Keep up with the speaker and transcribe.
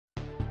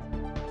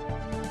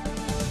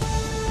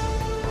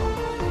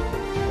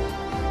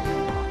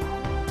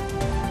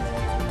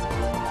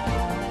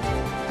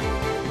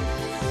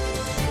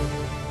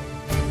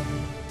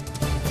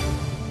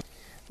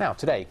Now,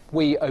 today,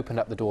 we opened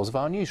up the doors of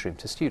our newsroom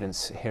to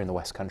students here in the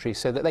West Country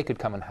so that they could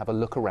come and have a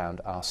look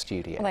around our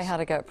studios. They had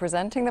a go at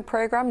presenting the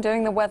programme,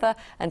 doing the weather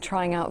and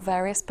trying out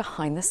various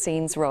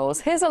behind-the-scenes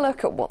roles. Here's a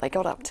look at what they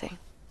got up to.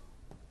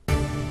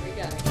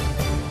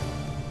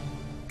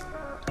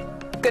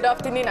 Good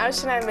afternoon, I'm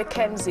Shania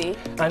Mackenzie.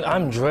 And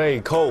I'm Dre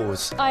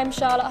Coles. I'm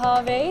Charlotte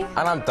Harvey.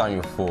 And I'm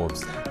Daniel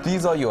Forbes.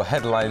 These are your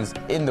headlines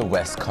in the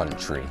West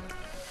Country.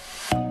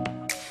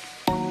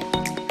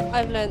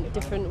 I've learnt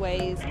different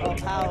ways of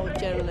how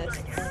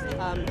journalists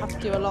have to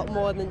do a lot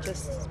more than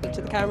just speak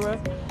to the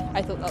camera.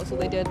 I thought that was all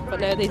they did,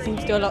 but no, they seem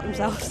to do a lot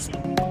themselves.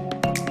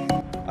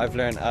 I've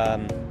learned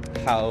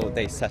how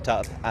they set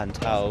up and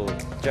how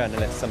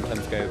journalists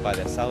sometimes go by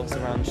themselves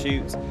around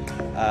shoots,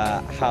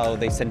 how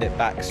they send it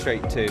back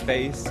straight to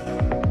base.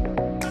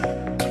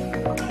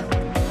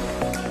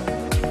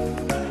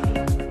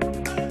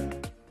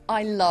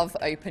 I love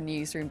Open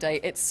Newsroom Day.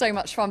 It's so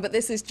much fun, but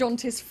this is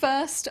Jonty's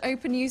first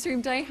Open Newsroom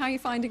Day. How are you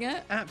finding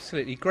it?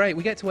 Absolutely great.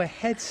 We get to wear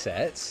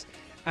headsets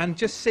and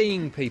just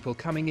seeing people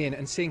coming in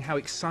and seeing how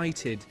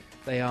excited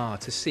they are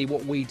to see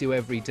what we do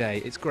every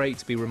day. It's great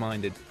to be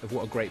reminded of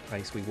what a great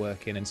place we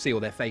work in and see all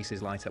their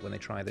faces light up when they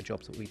try the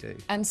jobs that we do.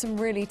 And some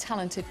really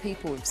talented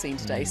people we've seen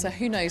today, so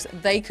who knows,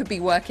 they could be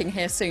working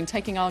here soon,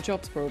 taking our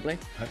jobs probably.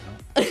 Hope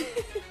not.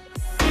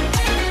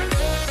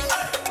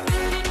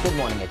 Good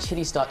morning. A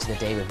chilly start to the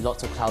day with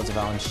lots of clouds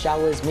around,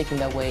 showers making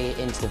their way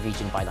into the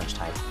region by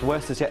lunchtime. The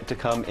worst is yet to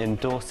come in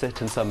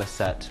Dorset and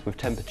Somerset, with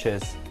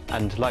temperatures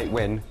and light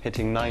wind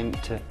hitting 9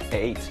 to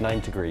 9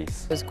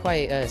 degrees. It was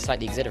quite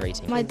slightly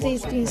exhilarating. My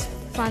day's been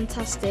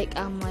fantastic,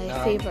 and my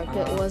favourite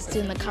bit was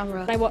doing the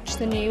camera. I watch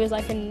the news,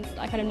 I kind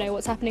of know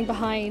what's happening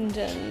behind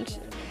and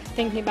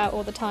thinking about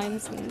all the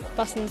times and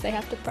buttons they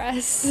have to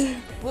press.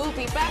 We'll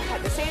be back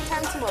at the same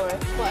time tomorrow,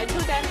 but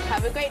until then,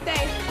 have a great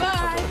day.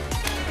 Bye!